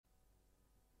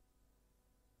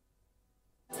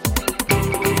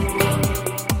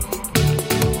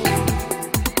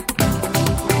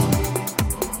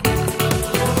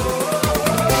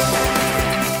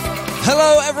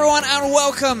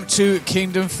Welcome to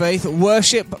Kingdom Faith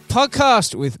Worship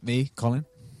Podcast with me, Colin.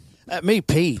 Me,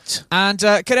 Pete. And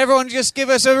can everyone just give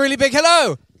us a really big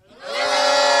hello?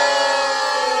 Hello!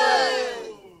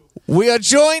 We are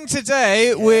joined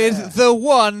today with the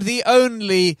one, the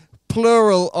only,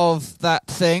 plural of that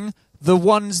thing, the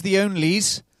ones, the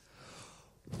onlys,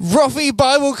 Roffey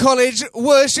Bible College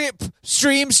Worship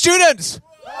Stream students.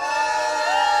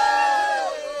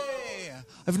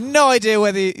 I have no idea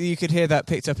whether you could hear that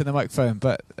picked up in the microphone,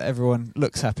 but everyone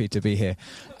looks happy to be here.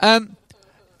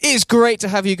 It's great to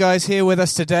have you guys here with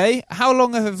us today. How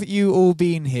long have you all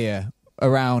been here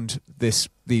around these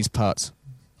parts?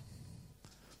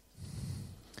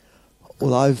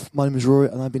 Well, my name is Rory,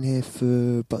 and I've been here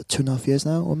for about 2.5 years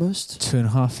now, almost.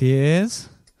 2.5 years.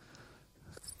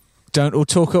 Don't all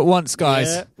talk at once,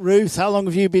 guys. Yeah. Ruth, how long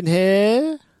have you been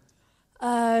here?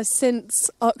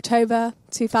 Since October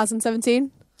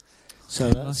 2017. So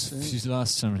that's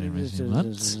last so many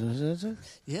months.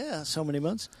 Yeah, so many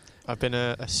months. I've been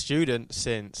a student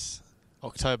since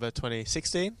October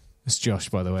 2016. It's Josh,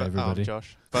 by the way, everybody. Oh,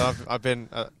 Josh. But I've been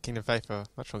at Kingdom Faith for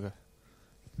much longer.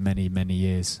 Many, many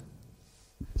years.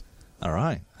 All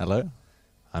right. Hello.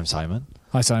 I'm Simon.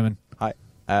 Hi, Simon. Hi.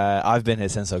 I've been here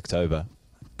since October.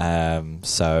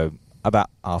 So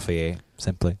about half a year,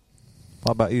 simply.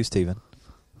 What about you, Stephen?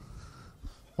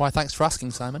 Why, thanks for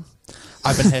asking, Simon.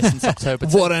 I've been here since October.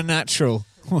 What a natural.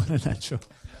 What a natural.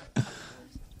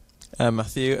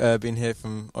 Matthew, been here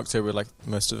from October like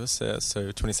most of us, so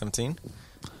 2017.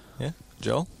 Yeah,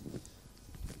 Joel?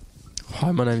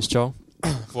 Hi, my name's Joel.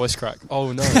 Voice crack.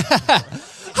 Oh, no.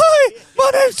 Hi,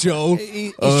 my name's Joel.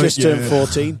 He's just turned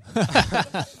 14.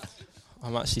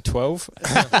 I'm actually 12.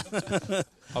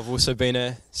 I've also been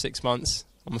here 6 months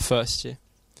on my first year.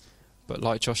 But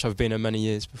like Josh, I've been here many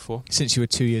years before. Since you were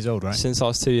 2 years old, right? Since I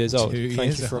was 2 years old.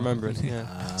 Thank you for old. remembering.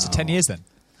 Yeah. So 10 years then?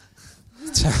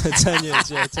 10 years,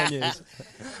 yeah, 10 years.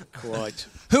 Quite.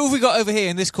 Who have we got over here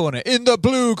in this corner? In the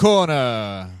blue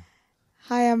corner.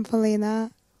 Hi, I'm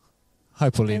Paulina. Hi,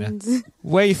 Paulina. And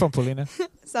Where are you from, Paulina?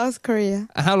 South Korea.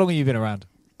 And how long have you been around?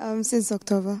 Since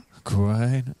October.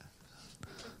 Great.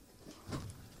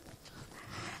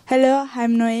 Hello,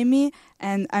 I'm Noemi,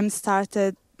 and I'm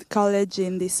started college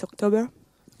in this October.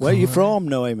 Where are you from,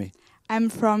 Noemi? I'm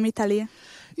from Italy.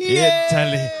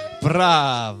 Italy.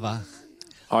 Brava.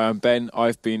 Hi, I'm Ben.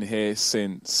 I've been here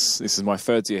since, this is my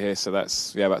third year here, so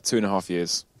that's, about 2.5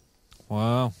 years.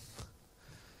 Wow.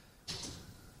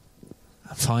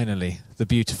 Finally, the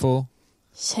beautiful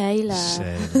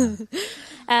Shayla.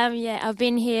 I've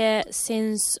been here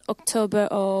since October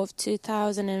of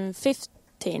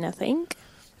 2015, I think.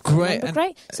 Great.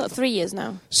 Great. So 3 years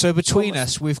now. So between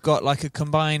us, we've got like a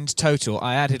combined total.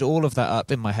 I added all of that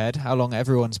up in my head, how long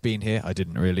everyone's been here. I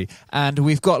didn't really. And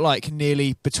we've got like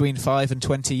nearly between 5 and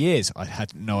 20 years. I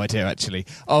had no idea, actually,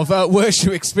 of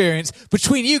worship experience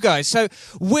between you guys. So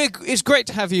it's great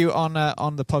to have you on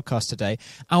the podcast today.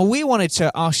 And we wanted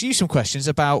to ask you some questions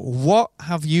about what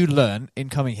have you learned in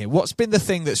coming here? What's been the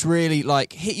thing that's really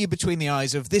like hit you between the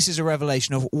eyes of this is a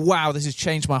revelation of, wow, this has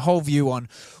changed my whole view on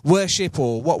worship,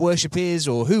 or what worship is,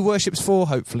 or who worship's for.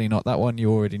 Hopefully not that one.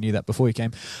 You already knew that before you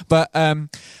came. But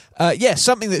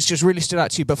something that's just really stood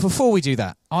out to you. But before we do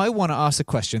that, I want to ask a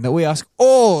question that we ask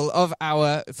all of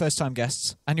our first-time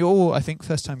guests, and you're all, I think,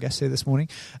 first-time guests here this morning.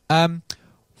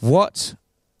 What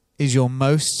is your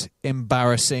most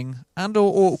embarrassing and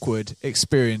or awkward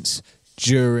experience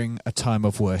during a time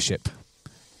of worship?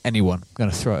 Anyone? I'm going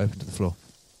to throw it open to the floor.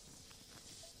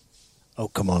 Oh,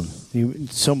 come on.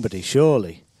 Somebody,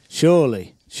 surely.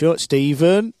 Short,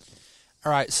 Stephen.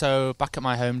 All right, so back at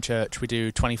my home church, we do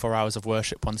 24 hours of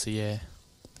worship once a year.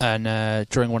 And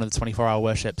during one of the 24-hour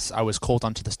worships, I was called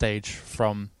onto the stage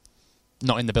from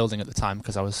not in the building at the time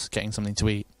because I was getting something to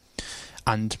eat.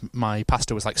 And my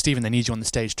pastor was like, Stephen, they need you on the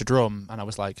stage to drum. And I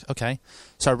was like, okay.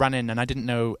 So I ran in, and I didn't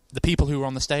know the people who were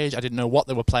on the stage. I didn't know what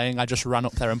they were playing. I just ran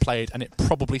up there and played, and it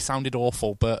probably sounded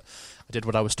awful, but I did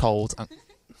what I was told.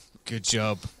 Good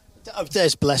job.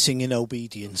 There's blessing in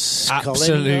obedience.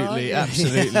 Absolutely, Colin.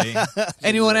 absolutely.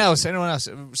 Anyone else?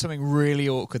 Something really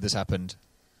awkward that's happened?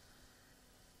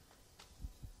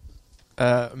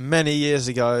 Many years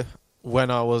ago, when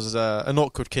I was an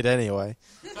awkward kid anyway,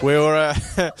 we were...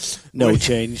 no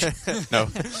change. No.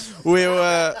 We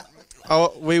were...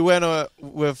 we went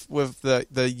with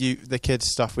the kids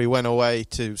stuff. We went away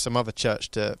to some other church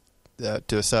to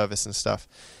do a service and stuff,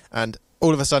 and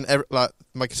all of a sudden,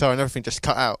 my guitar and everything just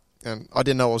cut out. And I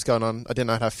didn't know what was going on. I didn't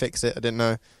know how to fix it. I didn't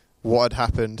know what had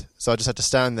happened. So I just had to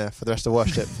stand there for the rest of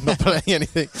worship, not playing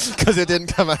anything, because it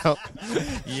didn't come out.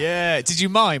 Yeah. Did you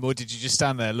mime, or did you just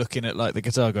stand there looking at like the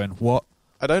guitar going, what?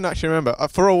 I don't actually remember.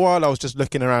 For a while, I was just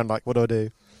looking around like, what do I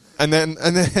do? And then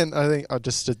I think I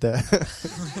just stood there.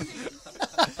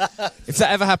 If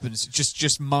that ever happens,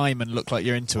 just mime and look like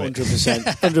you're into it.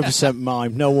 100%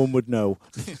 mime. No one would know.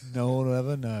 No one will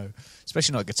ever know.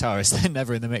 Especially not guitarists. They're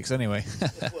never in the mix anyway.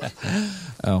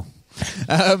 Oh.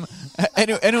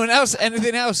 Anyone else?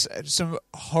 Anything else? Some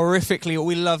horrifically...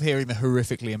 We love hearing the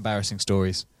horrifically embarrassing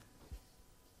stories.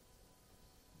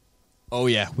 Oh,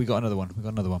 yeah. We got another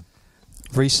one.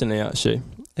 Recently, actually.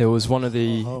 It was one of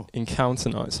the encounter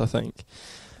nights, I think.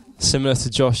 Similar to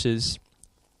Josh's.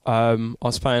 I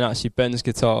was playing actually Ben's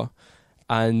guitar,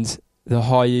 and the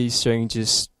high E string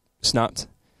just snapped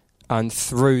and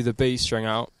threw the B string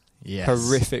out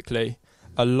horrifically,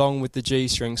 along with the G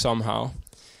string somehow.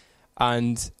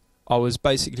 And I was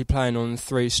basically playing on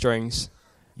 3 strings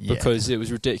because it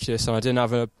was ridiculous, and I didn't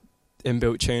have an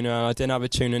inbuilt tuner, and I didn't have a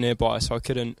tuner nearby, so I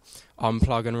couldn't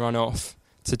unplug and run off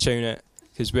to tune it,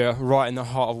 because we were right in the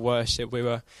heart of worship. We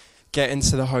were getting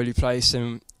to the holy place,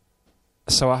 and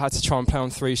so I had to try and play on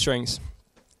 3 strings,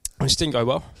 which didn't go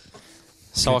well.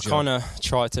 So I kind of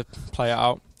tried to play it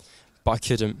out, but I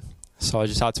couldn't. So I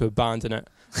just had to abandon it,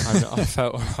 and I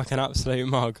felt like an absolute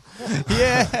mug.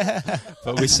 Yeah.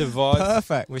 But we survived.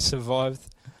 Perfect. We survived,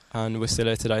 and we're still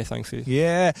here today, thankfully.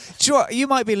 Yeah. Do you know what? You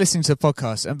might be listening to the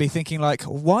podcast and be thinking, like,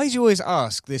 why do you always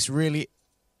ask this really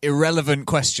irrelevant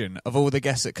question of all the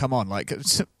guests that come on? Like,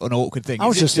 it's an awkward thing. I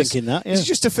was just thinking that, yeah. It's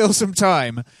just to fill some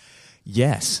time.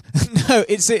 Yes. No,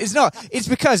 it's not. It's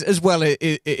because, as well, it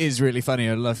is really funny.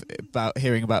 I love about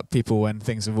hearing about people when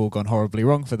things have all gone horribly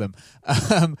wrong for them.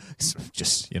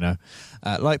 Just,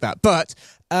 like that. But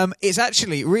it's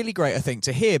actually really great, I think,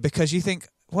 to hear, because you think,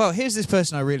 well, here's this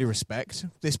person I really respect,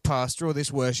 this pastor or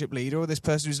this worship leader or this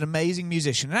person who's an amazing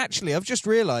musician. And actually, I've just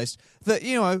realised that,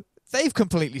 they've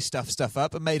completely stuffed stuff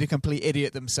up and made a complete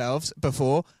idiot themselves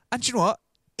before. And you know what?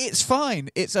 It's fine.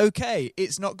 It's okay.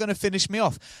 It's not going to finish me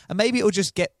off. And maybe it'll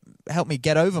just help me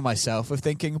get over myself of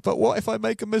thinking, but what if I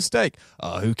make a mistake?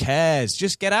 Oh, who cares?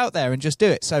 Just get out there and just do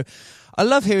it. So I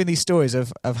love hearing these stories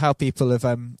of how people have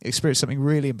experienced something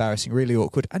really embarrassing, really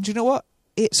awkward. And you know what?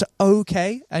 It's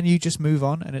okay. And you just move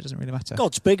on and it doesn't really matter.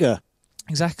 God's bigger.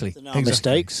 Exactly. Than our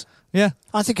mistakes. Yeah.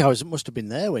 I think I must have been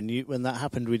there when that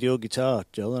happened with your guitar,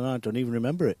 Joel, and I don't even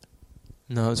remember it.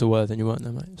 No, it was a word, then you weren't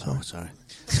there, mate. Sorry. Oh, sorry.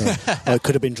 It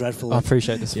could have been dreadful. I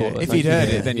appreciate the support. If you'd heard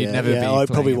it, then you'd never be. It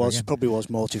probably was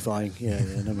mortifying. Yeah,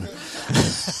 never mind.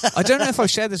 I don't know if I've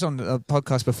shared this on a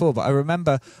podcast before, but I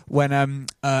remember when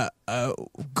a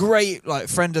great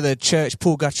friend of the church,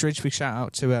 Paul Guttridge. We shout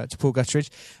out to Paul Guttridge.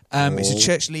 He's a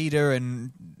church leader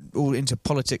and all into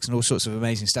politics and all sorts of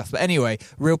amazing stuff. But anyway,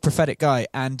 real prophetic guy,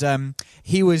 and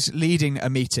he was leading a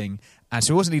meeting. And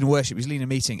so he wasn't leading worship, he was leading a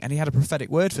meeting, and he had a prophetic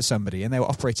word for somebody, and they were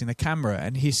operating the camera.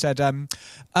 And he said, I've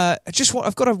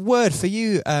got a word for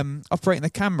you operating the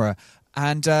camera.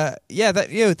 And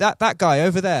that guy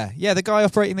over there, the guy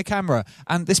operating the camera.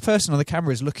 And this person on the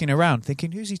camera is looking around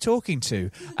thinking, who's he talking to?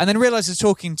 And then realises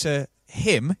talking to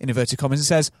him, in inverted commas, and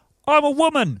says, I'm a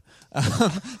woman.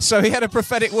 So he had a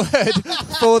prophetic word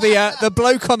for the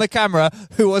bloke on the camera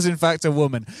who was in fact a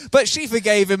woman. But she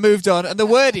forgave him, moved on, and the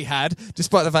word he had,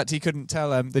 despite the fact he couldn't tell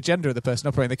the gender of the person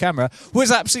operating the camera, was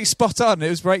absolutely spot on. It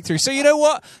was breakthrough. So you know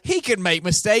what? He can make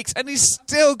mistakes, and he's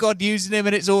still God using him,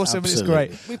 and it's awesome. Absolutely.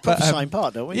 And it's great. We prophesy in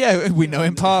part, don't we? Yeah, we know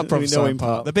in part. We know in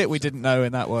part. The bit we didn't know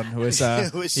in that one was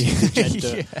the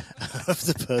gender of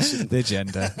the person. The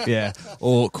gender, yeah,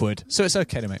 awkward. So it's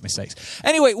okay to make mistakes.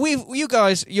 Anyway, you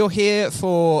guys, you're here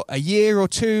for a year or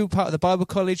two, part of the Bible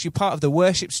College. You're part of the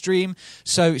worship stream,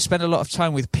 so you spend a lot of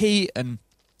time with Pete and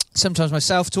sometimes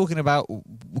myself talking about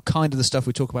kind of the stuff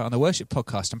we talk about on the worship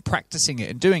podcast and practicing it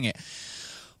and doing it.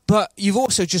 But you've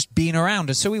also just been around,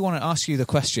 and so we want to ask you the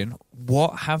question,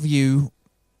 what have you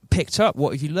picked up?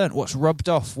 What have you learned? What's rubbed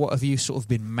off? What have you sort of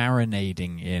been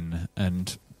marinating in?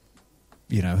 And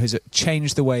has it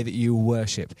changed the way that you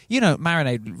worship?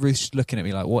 Marinade, Ruth's looking at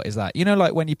me like, what is that?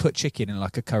 Like when you put chicken in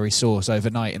like a curry sauce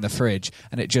overnight in the fridge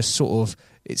and it just sort of,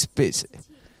 it's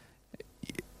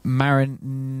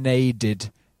marinated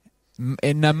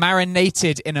in a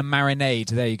marinade.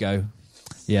 There you go.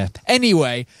 Yeah.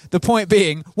 Anyway, the point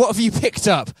being, what have you picked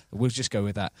up? We'll just go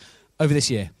with that. Over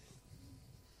this year.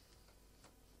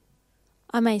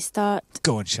 I may start.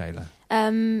 Go on, Shayla.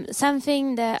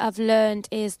 Something that I've learned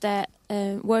is that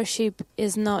worship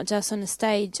is not just on a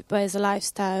stage, but it's a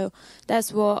lifestyle.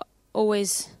 That's what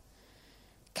always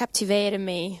captivated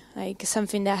me, like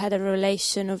something that had a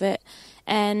relation of it.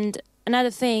 And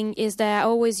another thing is that I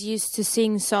always used to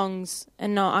sing songs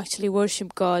and not actually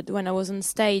worship God when I was on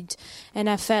stage, and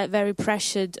I felt very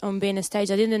pressured on being on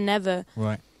stage. I didn't never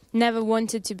never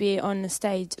wanted to be on a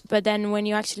stage. But then when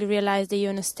you actually realize that you're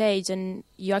on a stage and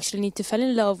you actually need to fall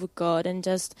in love with God and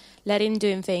just let Him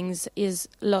doing things is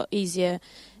a lot easier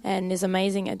and is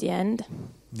amazing at the end.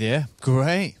 Yeah,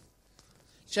 great.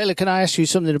 Shayla, can I ask you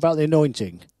something about the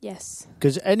anointing? Yes.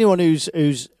 Because anyone who's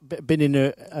been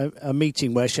in a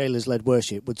meeting where Shayla's led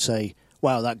worship would say,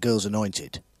 wow, that girl's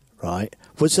anointed, right?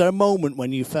 Was there a moment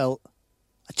when you felt,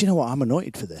 do you know what, I'm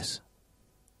anointed for this?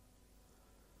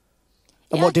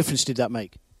 And what difference did that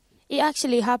make? It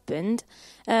actually happened.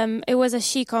 It was a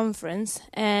She conference,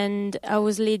 and I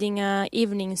was leading an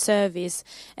evening service.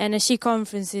 And a She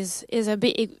conference is a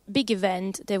big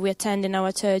event that we attend in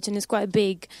our church, and it's quite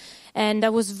big. And I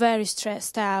was very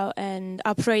stressed out, and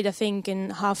I prayed, I think,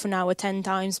 in half an hour 10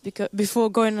 times before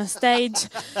going on stage.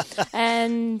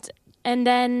 and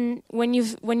then when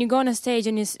you go on a stage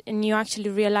and you actually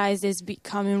realize it's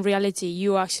becoming reality,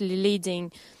 you're actually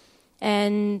leading,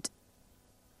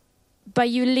 but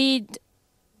you lead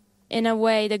in a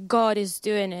way that God is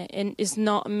doing it, and it's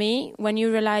not me. When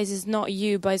you realize it's not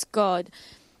you, but it's God,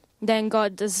 then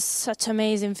God does such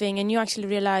amazing thing, and you actually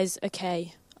realize,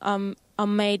 okay, I'm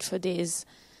made for this,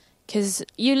 because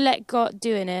you let God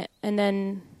doing it, and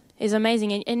then it's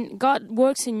amazing, and God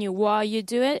works in you while you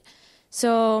do it,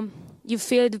 so you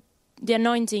feel the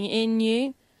anointing in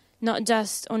you, not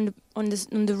just on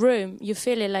the room. You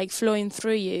feel it like flowing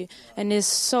through you, and it's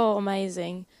so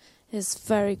amazing. It's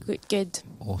very good.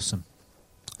 Awesome.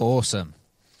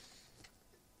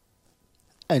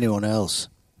 Anyone else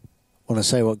want to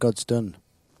say what God's done?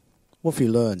 What have you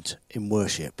learned in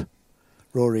worship?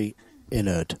 Rory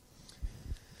Innard.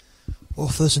 Well,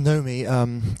 for those who know me,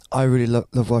 I really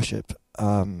love worship.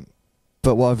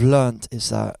 But what I've learned is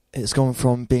that it's gone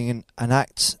from being an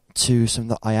act to something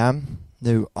that I am.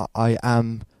 No, I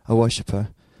am a worshipper.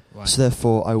 Right. So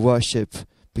therefore, I worship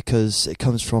because it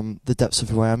comes from the depths of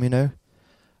who I am, you know.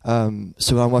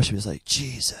 So when I worship, it's like,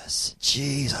 Jesus,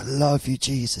 I love you,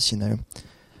 Jesus, you know.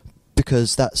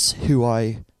 Because that's who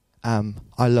I am.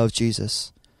 I love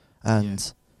Jesus.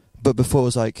 But before it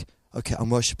was like, okay, I'm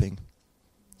worshipping.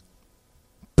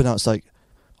 But now it's like,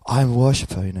 I'm a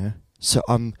worshipper, you know. So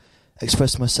I'm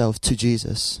expressing myself to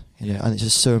Jesus, you know, and it's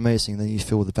just so amazing. Then you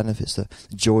feel all the benefits, the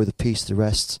joy, the peace, the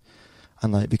rest.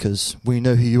 And like, because when you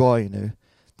know who you are, you know,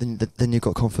 then you've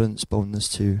got confidence, boldness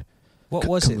to. What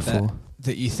was it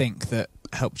that you think that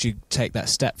helped you take that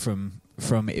step from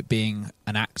it being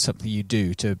an act, something you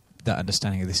do, to that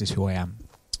understanding of this is who I am?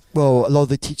 Well, a lot of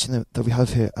the teaching that we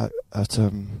have here at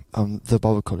the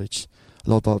Bible College, a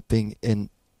lot about being in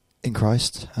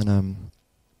Christ, and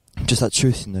just that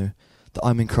truth, you know, that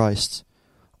I'm in Christ,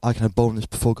 I can have boldness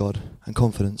before God and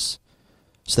confidence.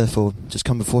 So therefore, just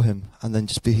come before Him and then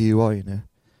just be who you are, you know.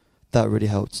 That really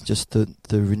helped, just the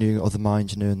renewing of the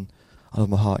mind, you know, and of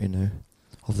my heart, you know,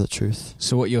 of the truth.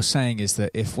 So what you're saying is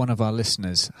that if one of our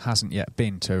listeners hasn't yet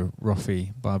been to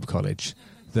Roffey Bible College,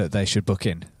 that they should book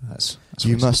in. That's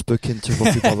you must book into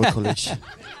Roffey Bible College.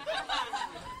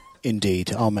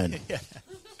 Indeed, amen. Yeah.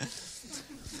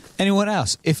 Anyone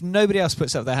else? If nobody else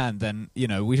puts up their hand, then, you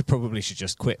know, we probably should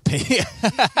just quit.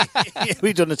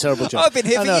 We've done a terrible job. I've been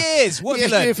here for years. What have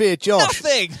you learned? Here, Josh.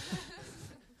 Nothing.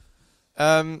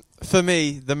 For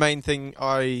me, the main thing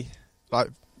I like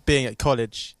being at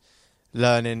college,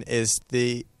 learning is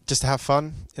just to have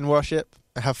fun in worship,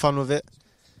 have fun with it.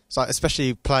 It's like,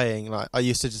 especially playing. Like, I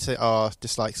used to just say,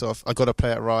 just like sort of, I've got to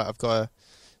play it right. I've got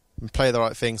to play the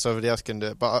right thing so everybody else can do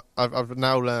it. But I've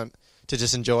now learned to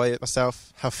just enjoy it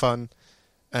myself, have fun,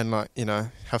 and like, you know,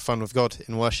 have fun with God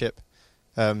in worship.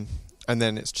 And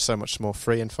then it's just so much more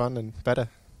free and fun and better.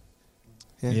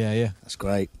 Yeah. That's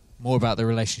great. More about the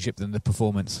relationship than the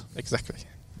performance. Exactly.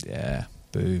 Yeah.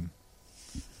 Boom.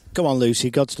 Come on,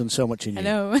 Lucy. God's done so much in you.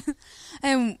 Hello.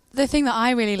 The thing that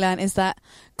I really learnt is that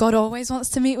God always wants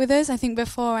to meet with us. I think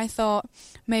before I thought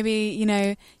maybe, you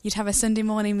know, you'd have a Sunday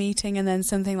morning meeting and then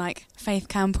something like Faith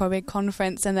Camp or a big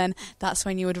conference, and then that's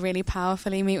when you would really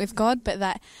powerfully meet with God. But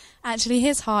that actually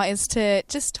His heart is to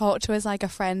just talk to us like a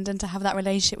friend and to have that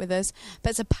relationship with us,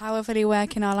 but to powerfully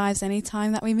work in our lives any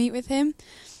time that we meet with Him.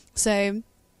 So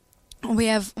we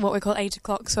have what we call 8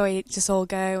 o'clock, so we just all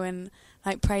go and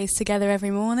like praise together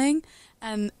every morning.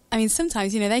 And I mean,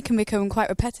 sometimes, you know, they can become quite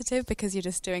repetitive because you're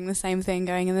just doing the same thing,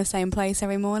 going in the same place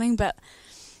every morning, but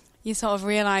you sort of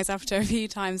realise after a few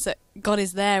times that God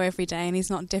is there every day and He's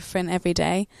not different every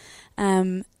day,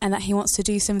 and that He wants to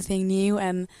do something new.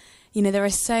 And, you know, there are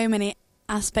so many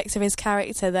aspects of His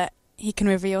character that He can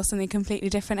reveal something completely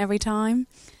different every time.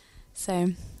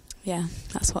 So, yeah,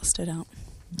 that's what stood out.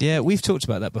 Yeah, we've talked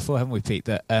about that before, haven't we, Pete?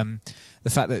 That the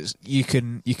fact that you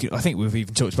can, I think we've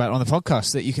even talked about it on the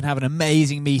podcast, that you can have an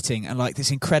amazing meeting and like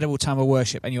this incredible time of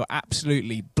worship and you're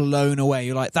absolutely blown away.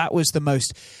 You're like, that was the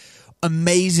most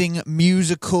amazing,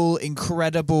 musical,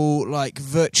 incredible, like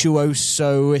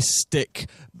virtuosoistic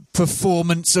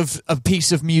performance of a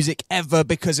piece of music ever,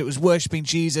 because it was worshipping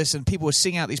Jesus and people were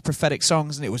singing out these prophetic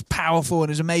songs and it was powerful and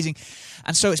it was amazing.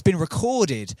 And so it's been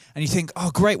recorded and you think,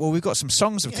 oh great, well we've got some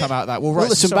songs that have come out of that. We'll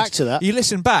listen back to that. You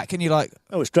listen back and you're like,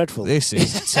 oh, it's dreadful. This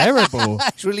is terrible.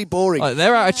 It's really boring. Like,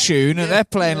 they're out of tune and they're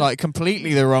playing like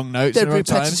completely the wrong notes. They're at the wrong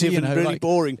times, repetitive and really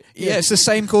boring. Yeah, it's the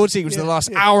same chord sequence the last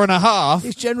hour and a half.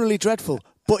 It's generally dreadful.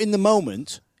 But in the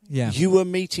moment, you were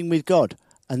meeting with God,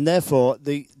 and therefore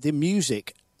the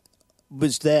music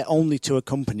was there only to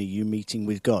accompany you meeting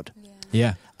with God.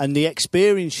 Yeah. And the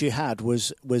experience you had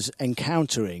was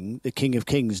encountering the King of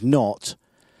Kings, not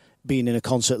being in a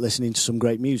concert listening to some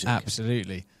great music.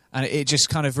 Absolutely. And it just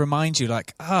kind of reminds you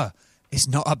like, it's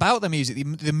not about the music.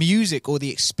 The music or the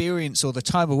experience or the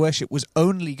time of worship was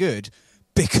only good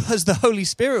because the Holy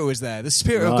Spirit was there. The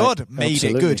Spirit of God made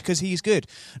it good because he's good.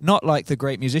 Not like the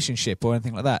great musicianship or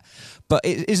anything like that. But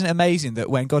isn't it amazing that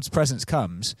when God's presence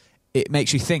comes, it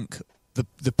makes you think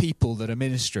the people that are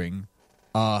ministering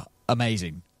are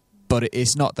amazing. But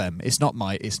it's not them. It's not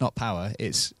might. It's not power.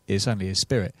 It's only his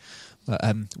Spirit. But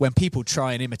when people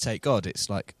try and imitate God, it's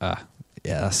like,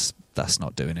 that's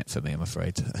not doing it for me, I'm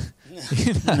afraid.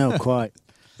 No, quite.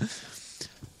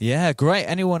 Yeah, great.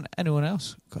 Anyone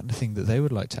else got anything that they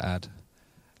would like to add?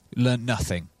 Learned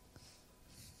nothing.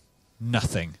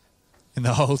 Nothing. In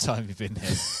the whole time you've been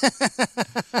here.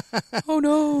 Oh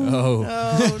no.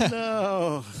 Oh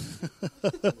no.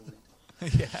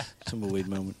 Yeah. Tumbleweed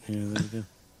moment. Yeah, there we go.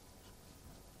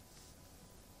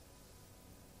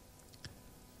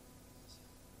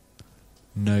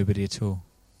 Nobody at all.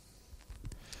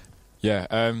 Yeah.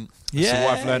 So what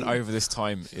I've learned over this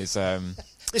time is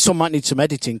this one might need some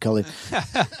editing, Colin.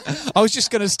 I was just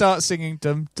going to start singing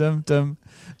dum dum dum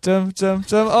dum dum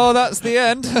dum. Oh, that's the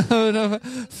end.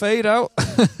 Fade out.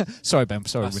 Sorry, Ben.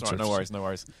 Sorry, that's Richard. Right, no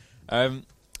worries.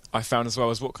 I found as well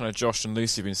as what kind of Josh and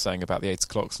Lucy have been saying about the 8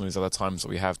 o'clocks and these other times that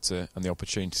we have to and the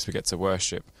opportunities we get to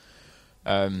worship.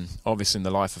 Obviously, in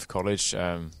the life of college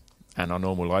and our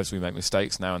normal lives, we make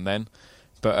mistakes now and then.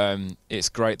 But it's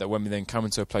great that when we then come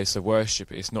into a place of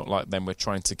worship, it's not like then we're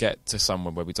trying to get to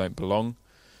somewhere where we don't belong,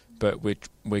 but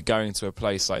we're going to a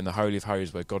place like in the Holy of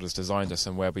Holies where God has designed us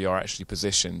and where we are actually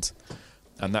positioned.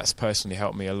 And that's personally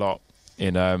helped me a lot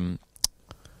in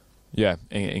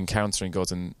encountering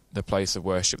God in the place of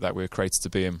worship that we're created to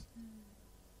be in.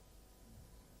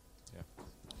 Yeah.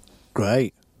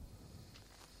 Great.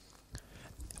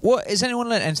 What has anyone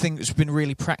learned anything that's been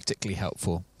really practically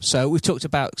helpful? So we've talked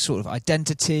about sort of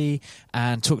identity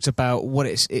and talked about what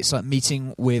it's like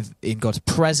meeting in God's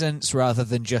presence rather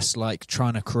than just like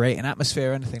trying to create an atmosphere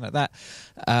or anything like that.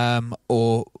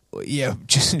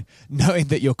 Just knowing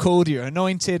that you're called, you're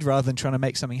anointed rather than trying to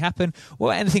make something happen.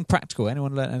 Well, anything practical?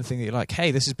 Anyone learn anything that you're like,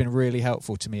 hey, this has been really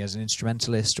helpful to me as an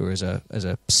instrumentalist or as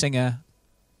a singer?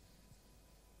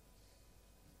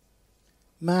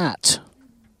 Matt.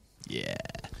 Yeah.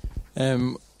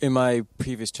 In my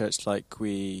previous church, like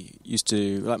we used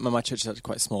to, like my church is actually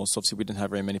quite small, so obviously we didn't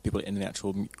have very many people in the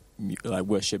actual like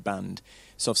worship band.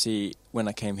 So obviously when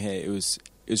I came here, it was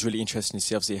really interesting to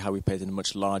see obviously how we played in a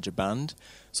much larger band.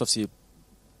 So obviously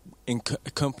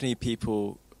accompany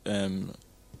people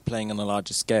playing on a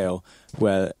larger scale,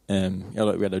 where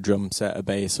like we had a drum set, a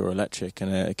bass or electric,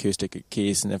 and acoustic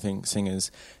keys and everything,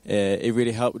 singers. It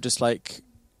really helped just like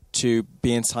to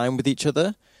be in time with each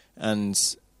other and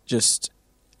just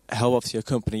help obviously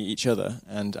accompany each other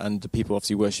and the people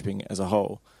obviously worshipping as a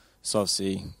whole. So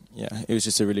obviously, yeah, it was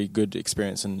just a really good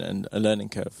experience and a learning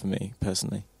curve for me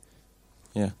personally.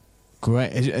 Yeah.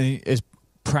 Great. Has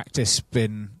practice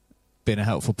been a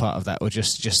helpful part of that, or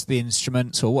just the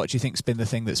instruments, or what do you think's been the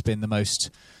thing that's been the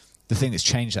thing that's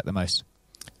changed that the most?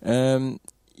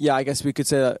 Yeah, I guess we could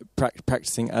say that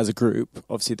practicing as a group,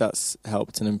 obviously that's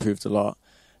helped and improved a lot.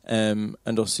 And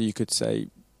also you could say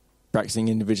practicing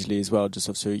individually as well,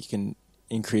 just so you can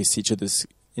increase each other's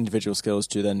individual skills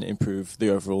to then improve the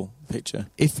overall picture.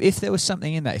 If there was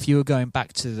something in that, if you were going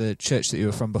back to the church that you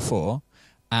were from before,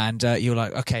 and you were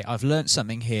like, okay, I've learnt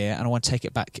something here and I want to take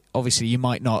it back, obviously you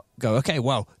might not go, okay,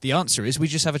 well, the answer is we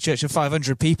just have a church of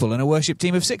 500 people and a worship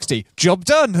team of 60. Job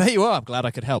done. There you are. I'm glad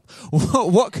I could help.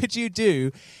 What could you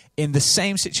do in the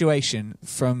same situation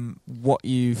from what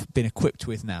you've been equipped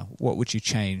with now? What would you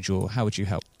change, or how would you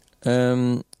help?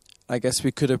 I guess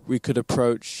we could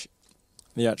approach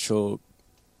the actual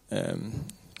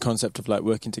concept of like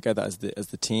working together as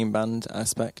the team band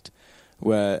aspect,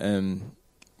 where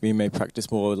we may practice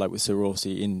more like with Sir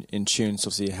Rossi in tunes,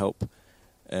 obviously help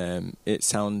it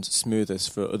sound smoother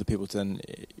for other people to then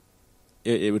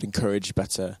it would encourage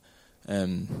better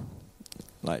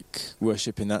like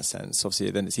worship in that sense.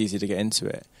 Obviously then it's easier to get into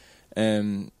it.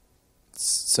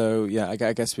 So yeah, I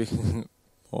guess we can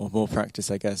more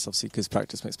practice, I guess, obviously, because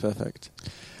practice makes perfect.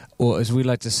 Or as we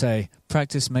like to say,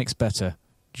 practice makes better,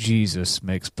 Jesus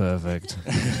makes perfect.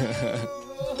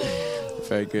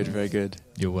 Very good, very good.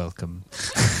 You're welcome.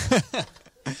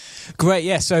 Great,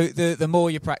 yeah. So the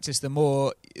more you practice, the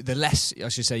less, I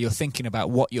should say, you're thinking about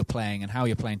what you're playing and how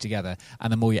you're playing together,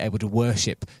 and the more you're able to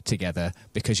worship together,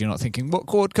 because you're not thinking, what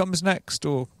chord comes next,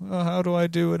 or how do I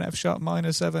do an F sharp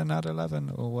minor 7 add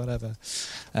 11, or whatever.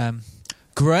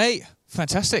 Great,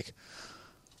 fantastic.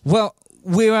 Well,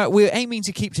 we're aiming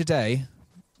to keep today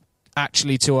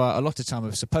actually to our allotted time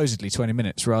of supposedly 20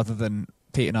 minutes, rather than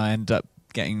Pete and I end up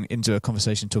getting into a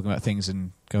conversation talking about things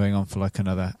and going on for like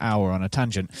another hour on a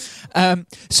tangent.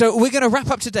 So we're going to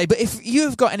wrap up today, but if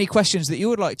you've got any questions that you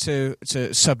would like to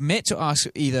submit to ask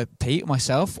either Pete,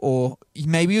 myself, or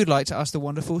maybe you'd like to ask the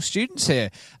wonderful students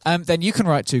here, then you can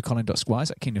write to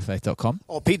colin.squires@kingdomfaith.com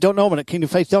or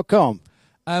pete.norman@kingdomfaith.com.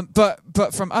 But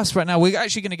from us right now, we're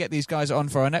actually going to get these guys on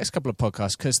for our next couple of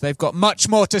podcasts, because they've got much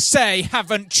more to say,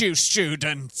 haven't you,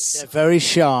 students? They're very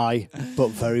shy, but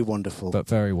very wonderful. But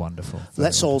very wonderful.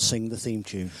 Let's all sing the theme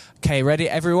tune. Okay, ready,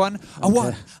 everyone? A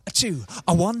 1, a 2,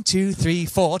 a 1, 2, 3,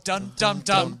 4. Dum dum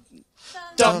dum,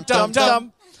 dum dum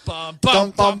dum. Bum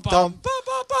bum bum bum,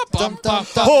 bum bum bum.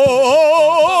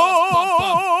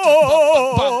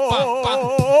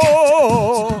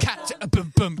 Cat, a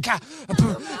boom boom, cat, a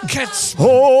boom, cats. Bye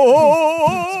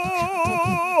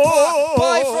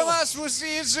from us. We'll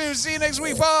see you soon. See you next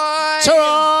week. Bye.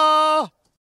 Ta-ra!